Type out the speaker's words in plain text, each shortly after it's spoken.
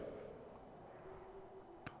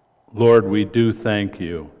Lord, we do thank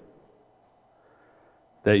you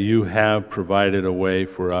that you have provided a way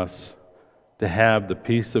for us to have the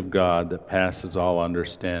peace of God that passes all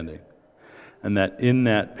understanding, and that in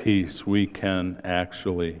that peace we can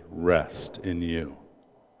actually rest in you.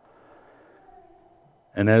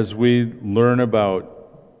 And as we learn about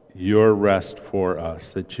your rest for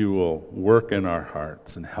us, that you will work in our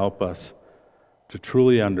hearts and help us to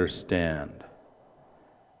truly understand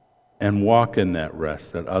and walk in that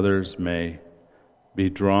rest, that others may be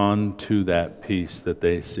drawn to that peace that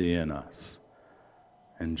they see in us.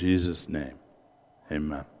 In Jesus' name,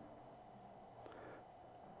 amen.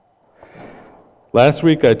 Last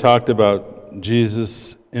week I talked about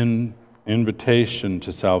Jesus' invitation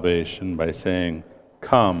to salvation by saying,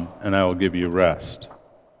 "Come, and I will give you rest."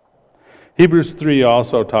 Hebrews 3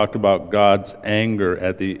 also talked about God's anger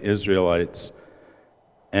at the Israelites,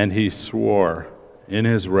 and he swore in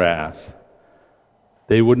his wrath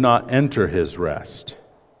they would not enter his rest.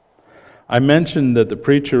 I mentioned that the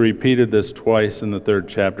preacher repeated this twice in the 3rd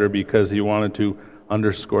chapter because he wanted to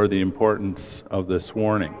underscore the importance of this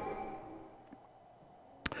warning.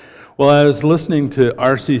 Well, I was listening to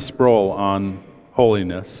R.C. Sproul on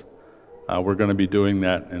holiness. We're going to be doing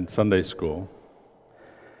that in Sunday school.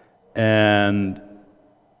 And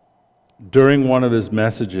during one of his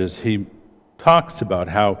messages, he talks about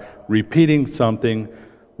how repeating something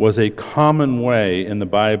was a common way in the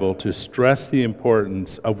Bible to stress the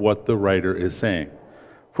importance of what the writer is saying.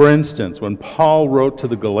 For instance, when Paul wrote to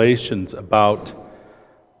the Galatians about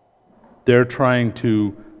their trying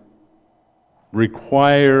to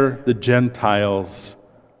require the Gentiles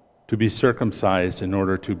to be circumcised in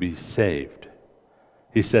order to be saved,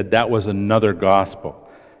 he said that was another gospel.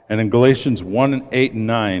 And in Galatians 1, 8, and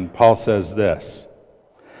 9, Paul says this,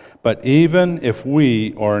 "But even if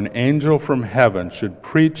we or an angel from heaven should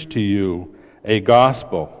preach to you a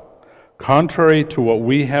gospel contrary to what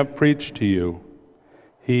we have preached to you,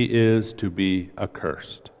 he is to be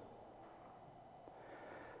accursed.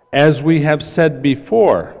 As we have said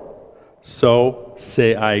before, so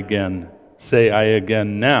say I again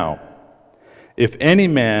now. If any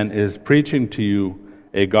man is preaching to you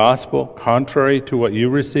a gospel contrary to what you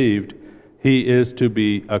received, he is to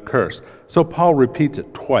be accursed." So Paul repeats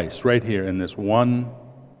it twice right here in this one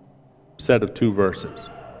set of 2 verses.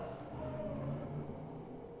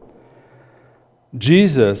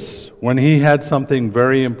 Jesus, when he had something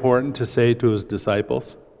very important to say to his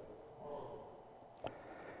disciples,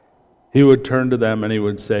 he would turn to them and he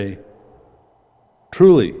would say,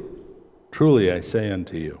 "Truly, truly I say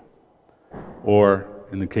unto you," or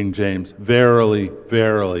in the King James, "Verily,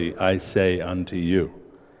 verily, I say unto you."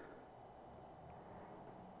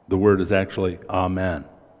 The word is actually amen.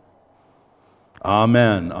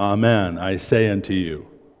 Amen, amen, I say unto you.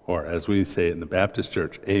 Or as we say it in the Baptist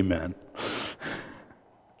church, amen.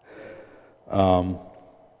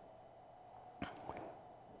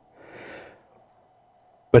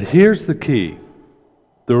 But here's the key.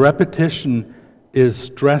 The repetition is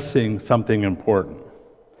stressing something important.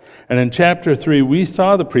 And in chapter 3, we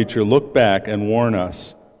saw the preacher look back and warn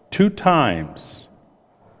us 2 times.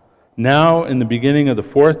 Now, in the beginning of the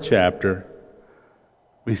 4th chapter,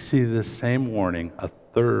 we see this same warning a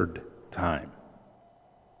 3rd time.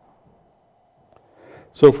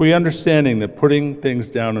 So if we understanding that putting things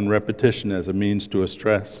down in repetition as a means to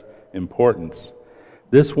stress importance,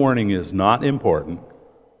 this warning is not important,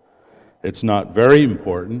 it's not very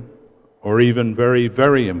important, or even very,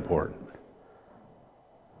 very important.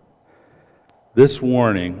 This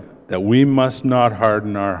warning that we must not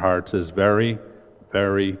harden our hearts is very,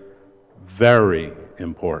 very, very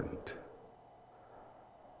important.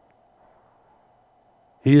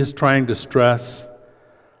 He is trying to stress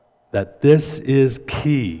that this is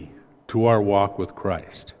key to our walk with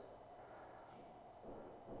Christ.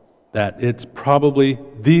 That it's probably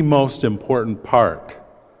the most important part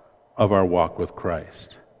of our walk with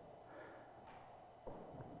Christ.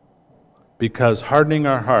 Because hardening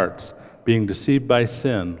our hearts, being deceived by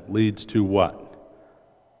sin, leads to what?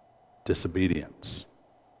 Disobedience.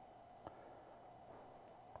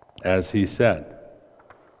 As he said.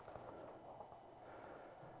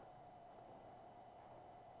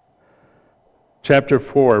 Chapter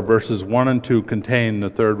 4, verses 1 and 2 contain the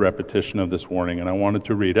 3rd repetition of this warning, and I wanted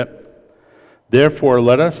to read it. "Therefore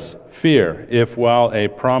let us fear, if while a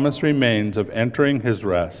promise remains of entering his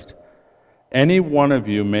rest, any one of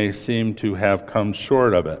you may seem to have come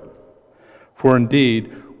short of it. For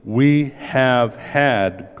indeed, we have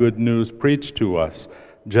had good news preached to us,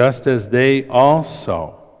 just as they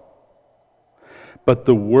also. But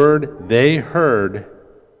the word they heard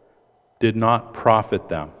did not profit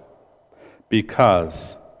them,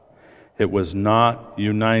 because It was not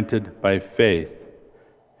united by faith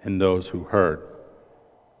in those who heard.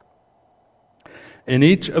 In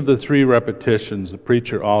each of the three repetitions, the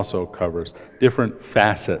preacher also covers different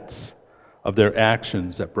facets of their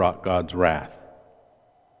actions that brought God's wrath.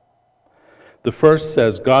 The first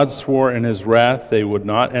says, God swore in his wrath they would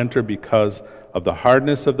not enter because of the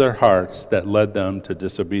hardness of their hearts that led them to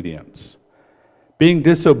disobedience. Being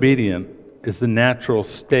disobedient is the natural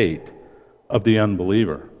state of the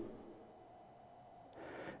unbeliever.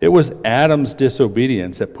 It was Adam's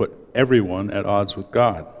disobedience that put everyone at odds with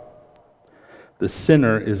God. The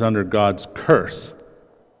sinner is under God's curse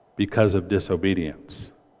because of disobedience.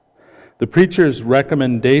 The preacher's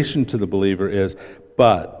recommendation to the believer is,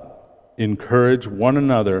 but encourage one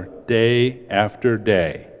another day after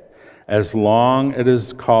day, as long as it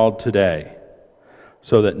is called today,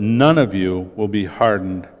 so that none of you will be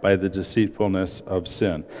hardened by the deceitfulness of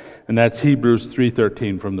sin. And that's Hebrews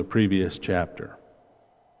 3:13 from the previous chapter.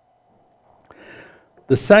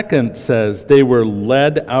 The second says, they were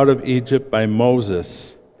led out of Egypt by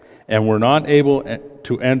Moses and were not able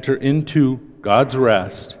to enter into God's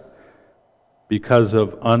rest because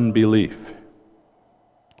of unbelief.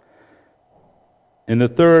 In the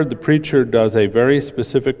third, the preacher does a very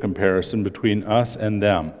specific comparison between us and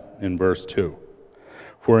them in verse 2.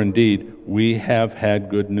 For indeed, we have had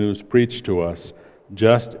good news preached to us,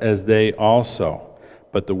 just as they also.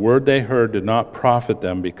 But the word they heard did not profit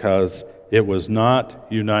them because it was not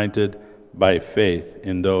united by faith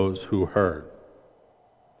in those who heard.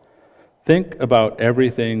 Think about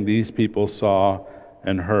everything these people saw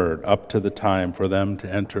and heard up to the time for them to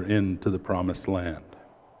enter into the promised land.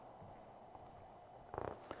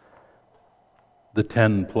 The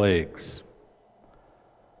 10 plagues.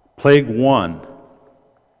 Plague 1,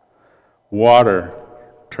 water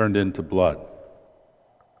turned into blood.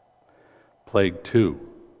 Plague 2,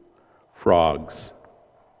 frogs.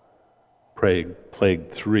 Plague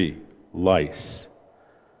 3, lice.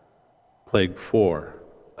 Plague 4,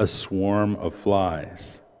 a swarm of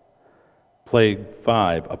flies. Plague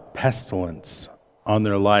 5, a pestilence on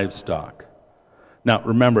their livestock. Now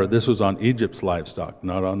remember, this was on Egypt's livestock,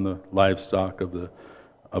 not on the livestock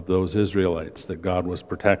of those Israelites that God was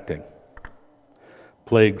protecting.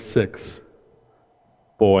 Plague 6,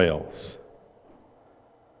 boils.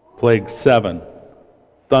 Plague 7,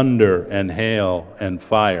 thunder and hail and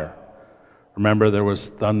fire. Remember, there was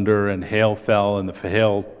thunder and hail fell, and the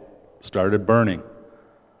hail started burning.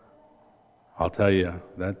 I'll tell you,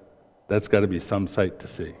 that's got to be some sight to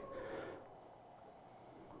see.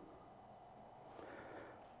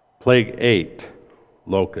 Plague 8,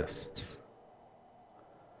 locusts.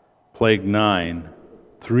 Plague 9,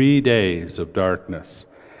 3 days of darkness.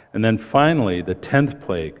 And then finally, the 10th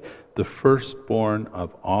plague, the firstborn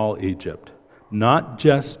of all Egypt. Not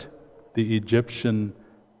just the Egyptian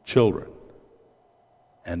children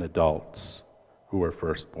and adults who were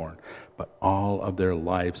firstborn, but all of their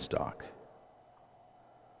livestock.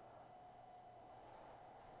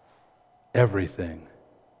 Everything,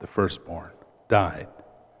 the firstborn, died.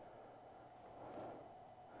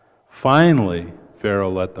 Finally,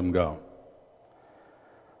 Pharaoh let them go.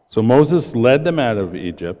 So Moses led them out of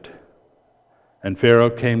Egypt, and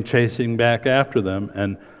Pharaoh came chasing back after them,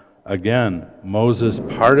 and again, Moses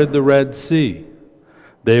parted the Red Sea.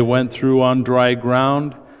 They went through on dry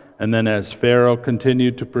ground, and then as Pharaoh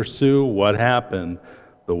continued to pursue, what happened?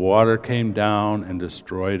 The water came down and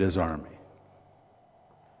destroyed his army.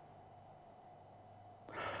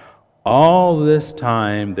 All this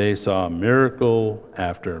time, they saw miracle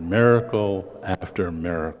after miracle after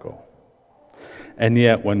miracle. And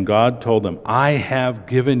yet, when God told them, I have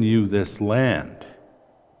given you this land,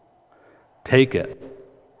 take it,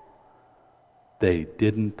 they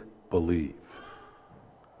didn't believe.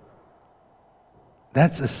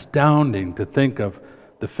 That's astounding to think of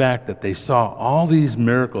the fact that they saw all these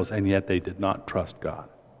miracles and yet they did not trust God.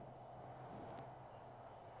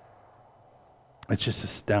 It's just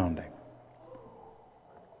astounding.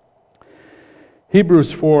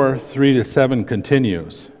 Hebrews 4, 3-7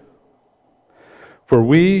 continues. For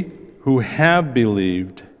we who have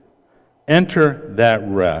believed enter that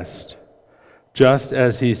rest, just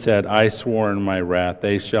as he said, I swore in my wrath,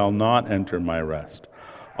 they shall not enter my rest.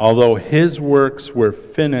 Although his works were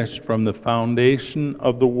finished from the foundation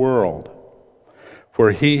of the world.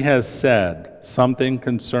 For he has said something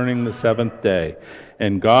concerning the seventh day,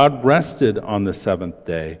 and God rested on the seventh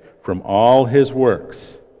day from all his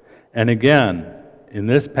works. And again, in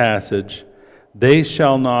this passage, they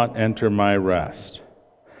shall not enter my rest.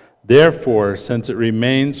 Therefore, since it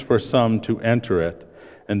remains for some to enter it,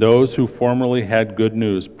 and those who formerly had good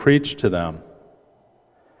news preached to them,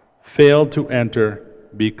 failed to enter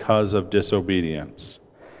because of disobedience.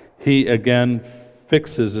 He again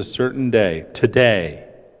fixes a certain day, today,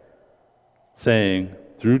 saying,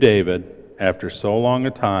 through David, after so long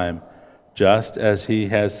a time, just as he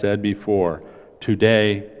has said before,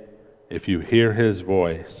 today, if you hear his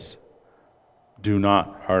voice, do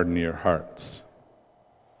not harden your hearts.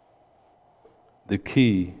 The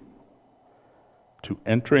key to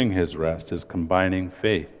entering his rest is combining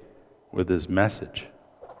faith with his message.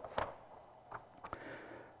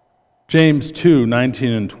 James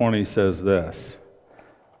 2:19 and 20 says this,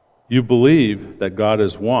 "You believe that God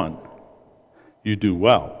is one. You do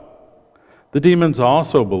well. The demons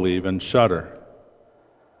also believe and shudder.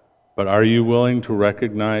 But are you willing to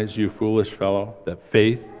recognize, you foolish fellow, that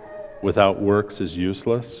faith without works is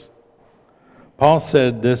useless?" Paul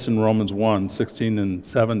said this in Romans 1:16 and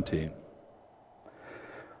 17.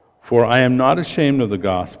 "For I am not ashamed of the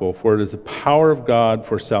gospel, for it is the power of God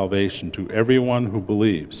for salvation to everyone who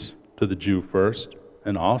believes, to the Jew first,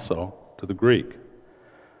 and also to the Greek.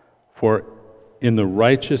 For in the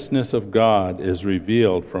righteousness of God is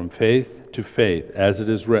revealed from faith to faith, as it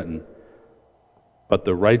is written, but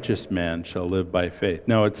the righteous man shall live by faith."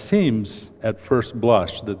 Now it seems at first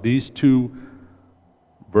blush that these two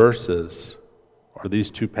verses, or these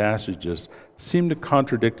two passages, seem to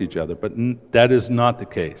contradict each other, but that is not the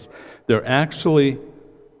case. They're actually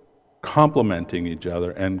complementing each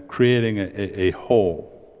other and creating a whole.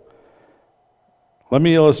 Let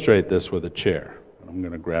me illustrate this with a chair. I'm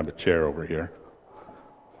going to grab a chair over here.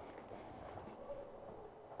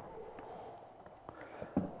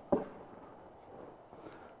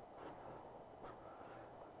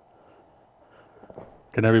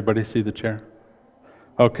 Can everybody see the chair?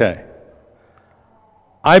 Okay.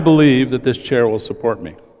 I believe that this chair will support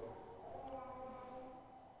me.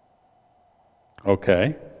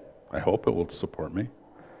 Okay. I hope it will support me.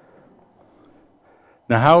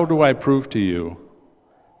 Now, how do I prove to you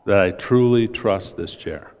that I truly trust this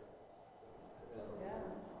chair?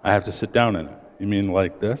 I have to sit down in it. You mean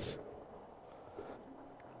like this?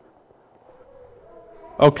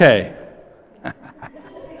 Okay.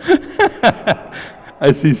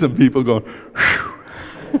 I see some people going,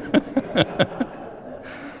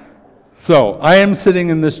 So, I am sitting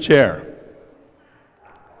in this chair.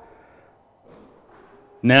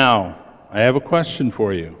 Now, I have a question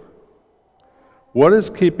for you. What is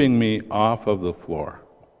keeping me off of the floor?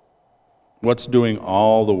 What's doing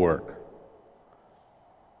all the work?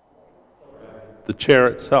 The chair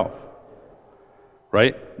itself,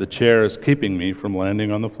 right? The chair is keeping me from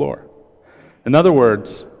landing on the floor. In other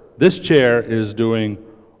words, this chair is doing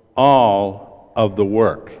all of the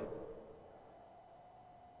work.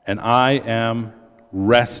 And I am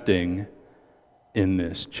resting in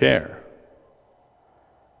this chair.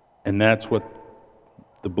 And that's what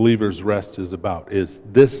the believer's rest is about, is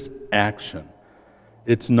this action.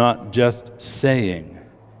 It's not just saying,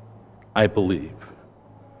 I believe.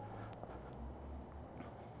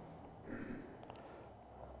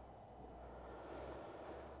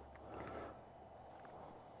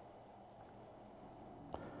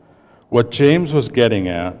 What James was getting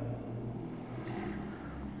at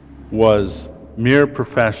was mere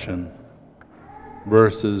profession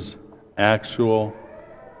versus actual,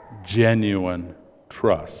 genuine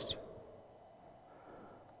trust.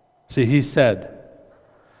 See, he said,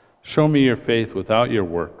 show me your faith without your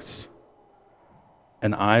works,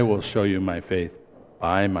 and I will show you my faith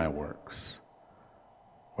by my works.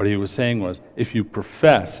 What he was saying was, if you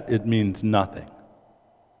profess, it means nothing.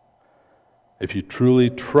 If you truly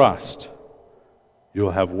trust,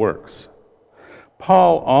 you'll have works.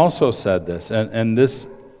 Paul also said this, and this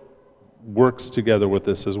works together with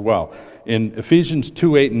this as well. In Ephesians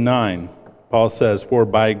 2:8 and 9, Paul says, "For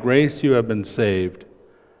by grace you have been saved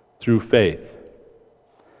through faith,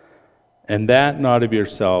 and that not of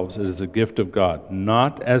yourselves, it is a gift of God,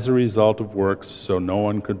 not as a result of works, so no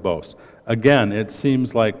one could boast." Again, it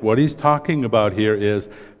seems like what he's talking about here is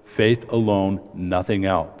faith alone, nothing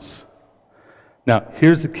else. Now,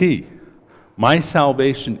 here's the key. My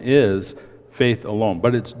salvation is faith alone,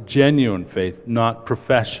 but it's genuine faith, not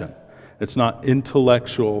profession. It's not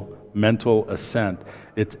intellectual, mental assent.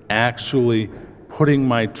 It's actually putting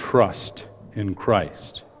my trust in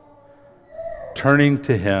Christ, turning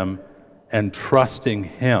to Him and trusting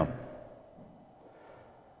Him.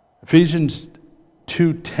 Ephesians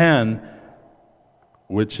 2:10,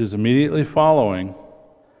 which is immediately following,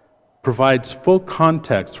 provides full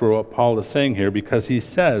context for what Paul is saying here, because he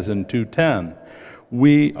says in 2:10,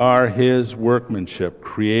 we are His workmanship,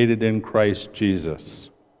 created in Christ Jesus,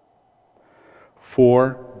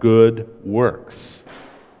 for good works,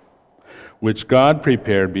 which God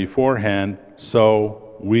prepared beforehand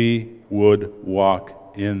so we would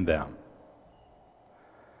walk in them.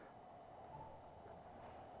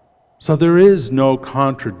 So there is no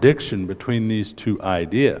contradiction between these two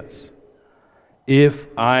ideas. If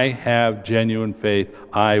I have genuine faith,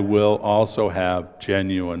 I will also have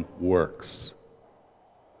genuine works.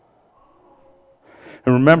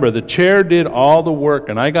 And remember, the chair did all the work,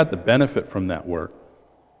 and I got the benefit from that work.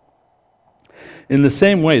 In the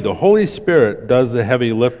same way, the Holy Spirit does the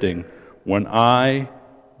heavy lifting when I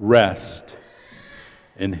rest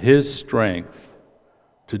in His strength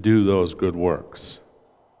to do those good works.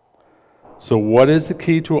 So what is the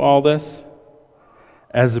key to all this?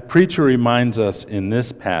 As the preacher reminds us in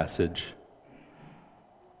this passage,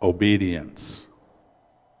 obedience.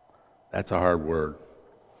 That's a hard word.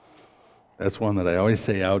 That's one that I always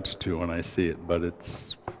say ouch to when I see it, but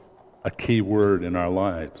it's a key word in our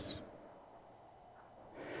lives.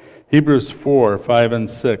 Hebrews 4, 5 and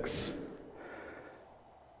 6.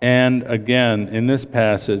 And again, in this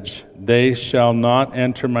passage, they shall not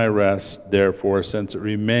enter my rest, therefore, since it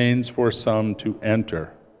remains for some to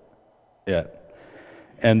enter it.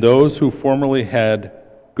 And those who formerly had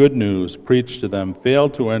good news preached to them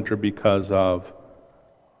failed to enter because of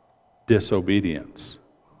disobedience.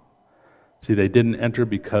 See, they didn't enter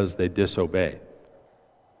because they disobeyed.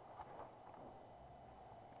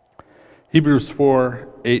 Hebrews 4,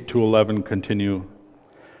 8 to 11 continue.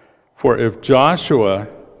 For if Joshua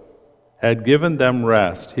had given them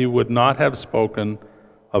rest, he would not have spoken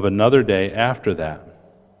of another day after that.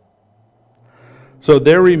 So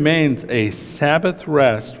there remains a Sabbath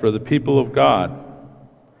rest for the people of God.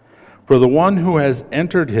 For the one who has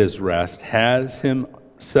entered his rest has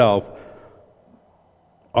himself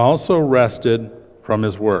also rested from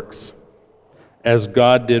his works, as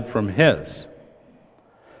God did from his.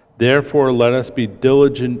 Therefore, let us be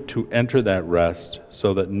diligent to enter that rest,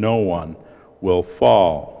 so that no one will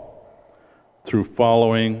fall through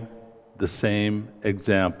following the same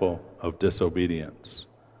example of disobedience.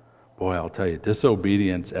 Boy, I'll tell you,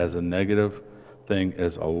 disobedience as a negative thing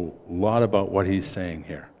is a lot about what he's saying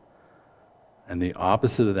here. And the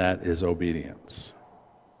opposite of that is obedience.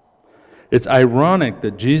 It's ironic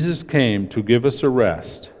that Jesus came to give us a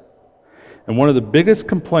rest. And one of the biggest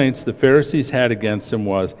complaints the Pharisees had against him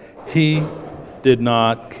was he did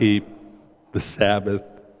not keep the Sabbath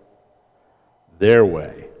their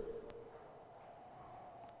way.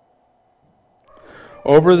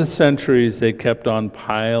 Over the centuries, they kept on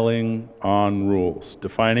piling on rules,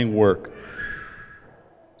 defining work,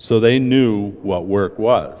 so they knew what work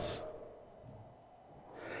was.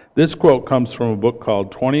 This quote comes from a book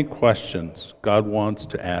called 20 Questions God Wants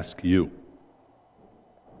to Ask You.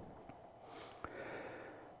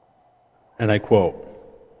 And I quote,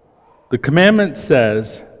 "The commandment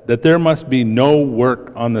says that there must be no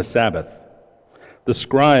work on the Sabbath. The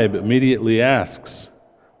scribe immediately asks,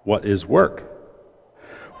 'What is work?'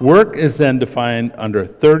 Work is then defined under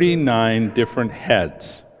 39 different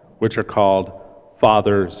heads, which are called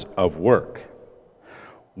fathers of work.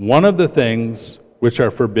 One of the things which are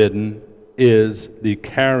forbidden is the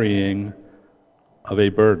carrying of a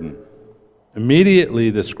burden. Immediately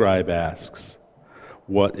the scribe asks,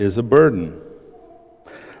 'What is a burden?'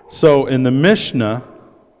 So in the Mishnah,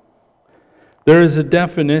 there is a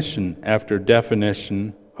definition after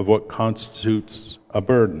definition of what constitutes a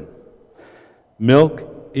burden. Milk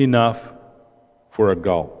enough for a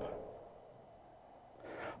gulp.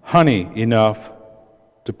 Honey enough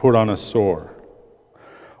to put on a sore.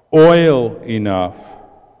 Oil enough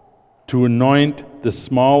to anoint the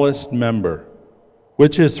smallest member,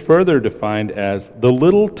 which is further defined as the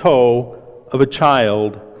little toe of a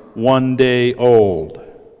child 1 day old.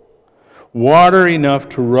 Water enough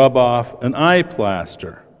to rub off an eye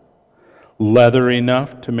plaster. Leather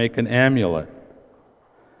enough to make an amulet.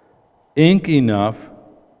 Ink enough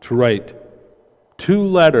to write 2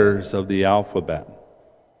 letters of the alphabet.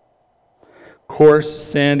 Coarse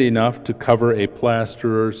sand enough to cover a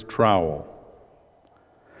plasterer's trowel.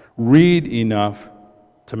 Reed enough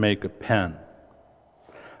to make a pen.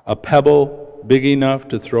 A pebble big enough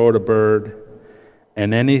to throw at a bird,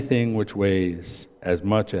 and anything which weighs as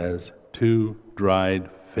much as 2 dried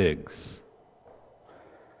figs."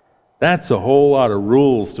 That's a whole lot of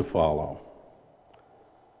rules to follow.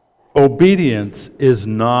 Obedience is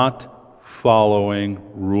not following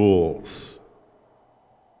rules.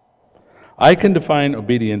 I can define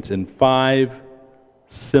obedience in 5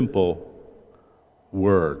 simple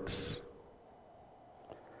words.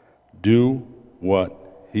 Do what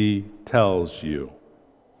he tells you.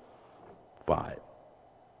 5.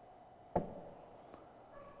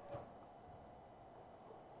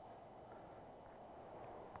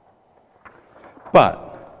 But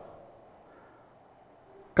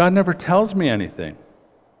God never tells me anything.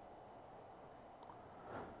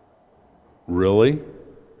 Really?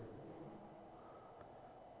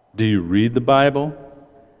 Do you read the Bible?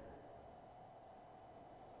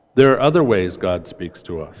 There are other ways God speaks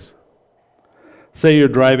to us. Say you're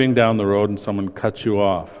driving down the road and someone cuts you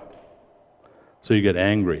off, so you get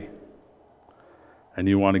angry, and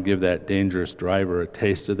you want to give that dangerous driver a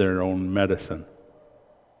taste of their own medicine.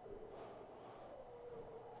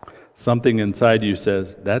 Something inside you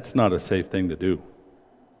says, that's not a safe thing to do.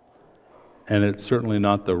 And it's certainly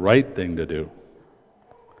not the right thing to do.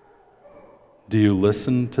 Do you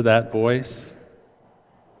listen to that voice?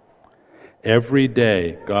 Every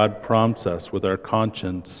day, God prompts us with our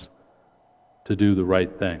conscience to do the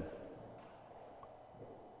right thing.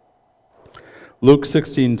 Luke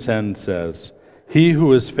 16:10 says, "He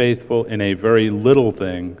who is faithful in a very little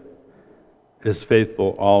thing is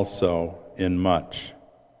faithful also in much.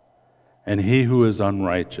 And he who is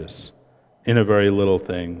unrighteous in a very little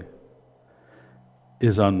thing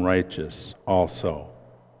is unrighteous also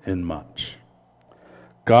in much."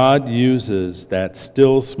 God uses that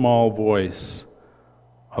still small voice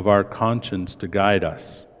of our conscience to guide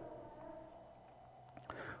us.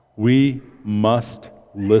 We must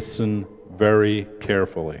listen very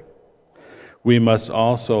carefully. We must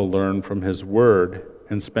also learn from His Word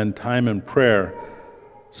and spend time in prayer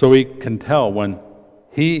so we can tell when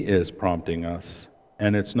He is prompting us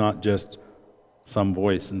and it's not just some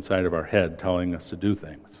voice inside of our head telling us to do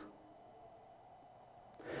things.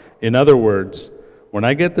 In other words, when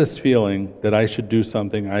I get this feeling that I should do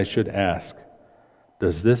something, I should ask,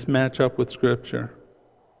 does this match up with Scripture?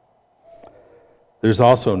 There's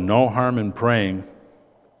also no harm in praying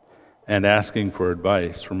and asking for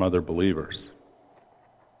advice from other believers.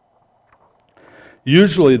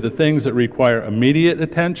 Usually the things that require immediate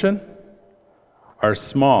attention are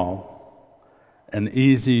small and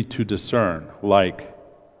easy to discern, like,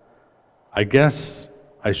 I guess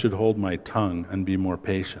I should hold my tongue and be more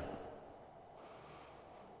patient.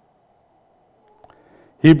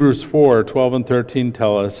 Hebrews 4:12 and 13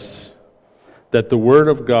 tell us that the Word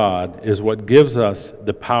of God is what gives us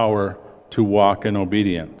the power to walk in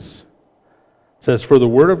obedience. It says, "For the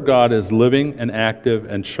Word of God is living and active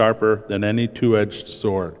and sharper than any two-edged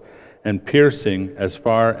sword, and piercing as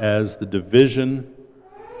far as the division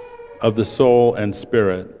of the soul and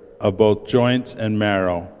spirit, of both joints and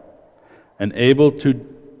marrow, and able to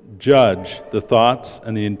judge the thoughts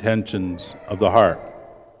and the intentions of the heart.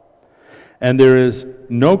 And there is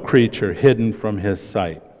no creature hidden from His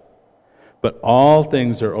sight, but all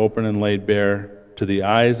things are open and laid bare to the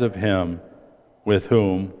eyes of Him with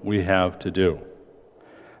whom we have to do."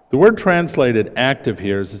 The word translated active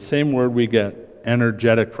here is the same word we get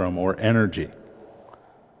energetic from, or energy.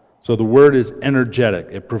 So the word is energetic.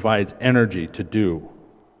 It provides energy to do.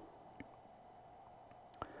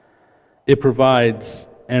 It provides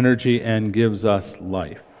energy and gives us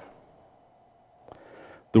life.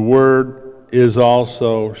 The word is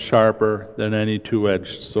also sharper than any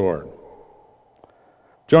two-edged sword.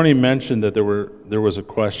 Joni mentioned that there was a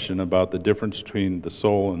question about the difference between the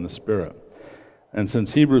soul and the spirit. And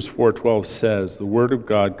since Hebrews 4:12 says the Word of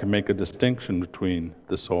God can make a distinction between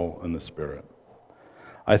the soul and the spirit,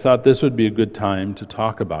 I thought this would be a good time to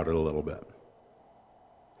talk about it a little bit.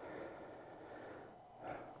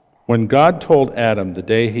 When God told Adam the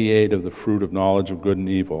day he ate of the fruit of knowledge of good and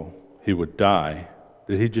evil, he would die,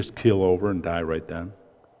 did he just keel over and die right then?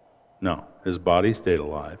 No, his body stayed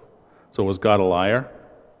alive. So was God a liar?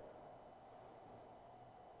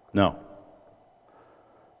 No.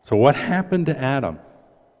 So what happened to Adam?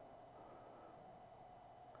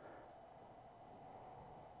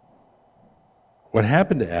 What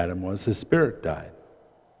happened to Adam was his spirit died.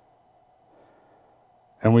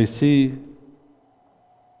 And we see,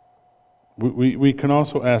 we can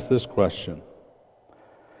also ask this question.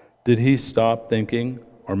 Did he stop thinking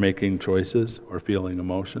or making choices or feeling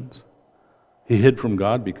emotions? He hid from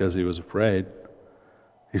God because he was afraid.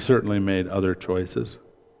 He certainly made other choices,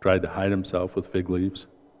 tried to hide himself with fig leaves,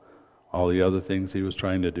 all the other things he was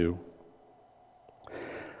trying to do.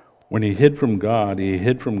 When he hid from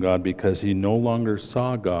God because he no longer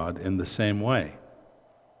saw God in the same way.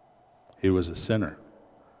 He was a sinner.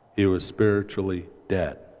 He was spiritually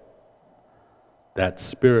dead. That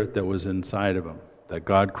spirit that was inside of him, that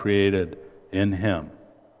God created in him,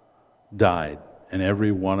 died, and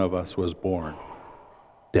every one of us was born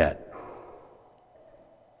dead.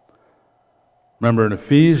 Remember in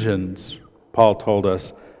Ephesians, Paul told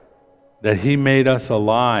us that he made us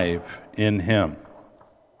alive in him.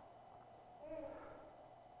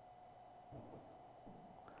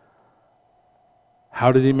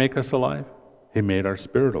 How did he make us alive? He made our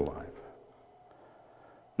spirit alive.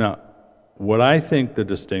 Now, what I think the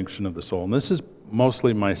distinction of the soul, and this is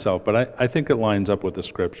mostly myself, but I think it lines up with the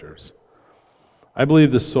scriptures. I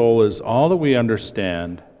believe the soul is all that we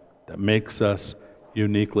understand that makes us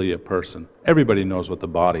uniquely a person. Everybody knows what the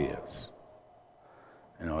body is.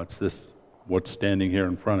 It's this, what's standing here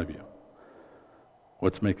in front of you.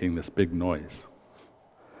 What's making this big noise?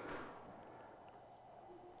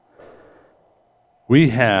 We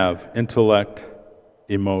have intellect,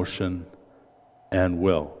 emotion, and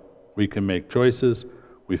will. We can make choices.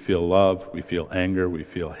 We feel love. We feel anger. We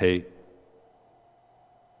feel hate.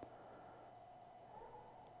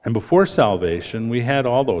 And before salvation, we had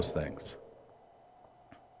all those things.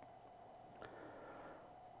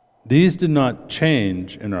 These did not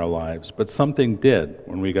change in our lives, but something did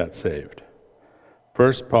when we got saved.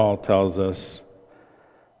 First, Paul tells us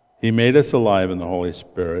he made us alive in the Holy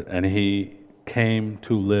Spirit, and he came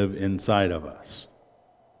to live inside of us.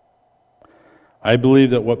 I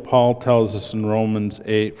believe that what Paul tells us in Romans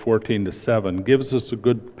 8:14-7 gives us a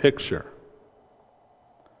good picture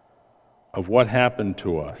of what happened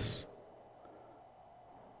to us.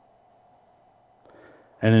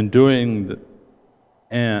 And in doing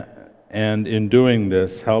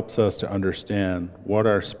this helps us to understand what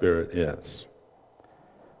our spirit is.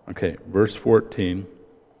 Okay, verse 14.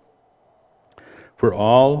 For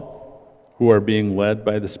all who are being led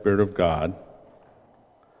by the Spirit of God,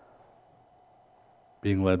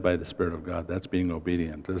 that's being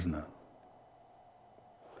obedient, isn't it?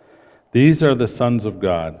 These are the sons of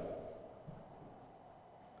God.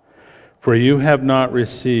 For you have not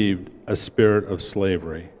received a spirit of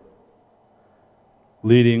slavery,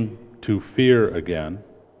 leading to fear again,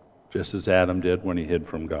 just as Adam did when he hid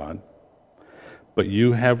from God. But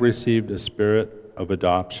you have received a spirit of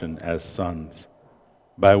adoption as sons,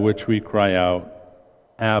 by which we cry out,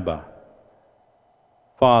 Abba,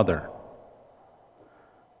 Father.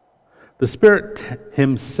 The Spirit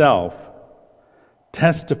himself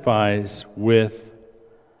testifies with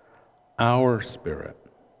our spirit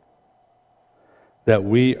that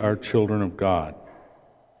we are children of God.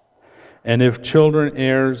 And if children,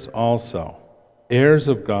 heirs also, heirs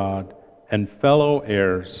of God and fellow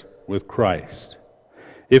heirs with Christ,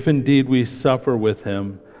 if indeed we suffer with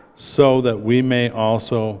him, so that we may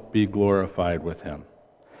also be glorified with him.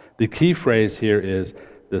 The key phrase here is,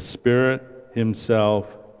 the Spirit himself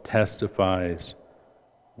testifies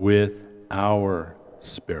with our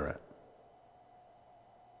spirit.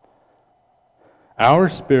 Our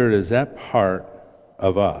spirit is that part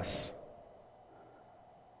of us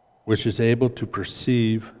which is able to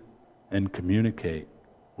perceive and communicate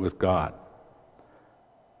with God.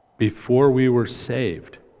 Before we were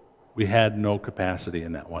saved, we had no capacity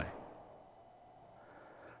in that way.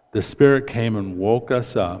 The Spirit came and woke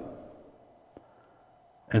us up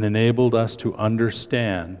and enabled us to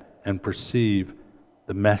understand and perceive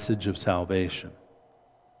the message of salvation.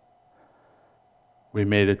 We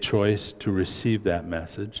made a choice to receive that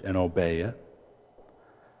message and obey it,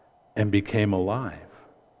 and became alive.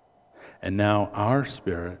 And now our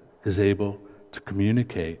spirit is able to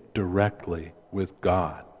communicate directly with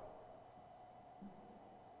God.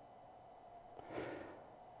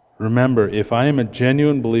 Remember, if I am a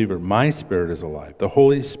genuine believer, my spirit is alive. The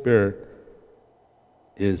Holy Spirit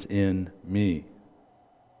is in me,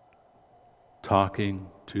 talking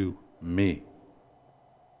to me.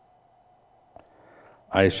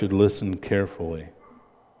 I should listen carefully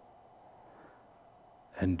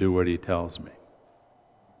and do what he tells me.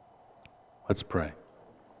 Let's pray.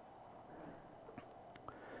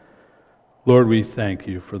 Lord, we thank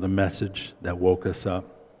you for the message that woke us up,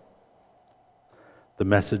 the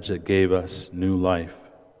message that gave us new life,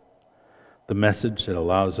 the message that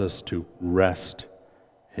allows us to rest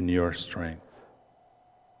in your strength.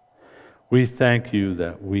 We thank you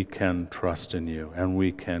that we can trust in you and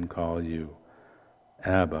we can call you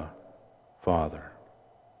Abba, Father.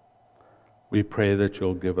 We pray that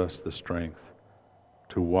you'll give us the strength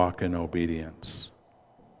to walk in obedience,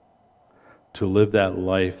 to live that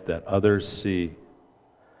life that others see,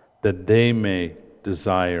 that they may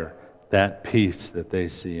desire that peace that they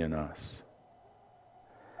see in us.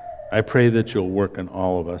 I pray that you'll work in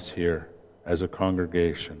all of us here as a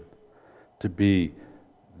congregation to be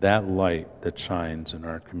that light that shines in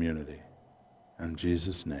our community. In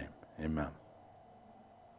Jesus' name, amen.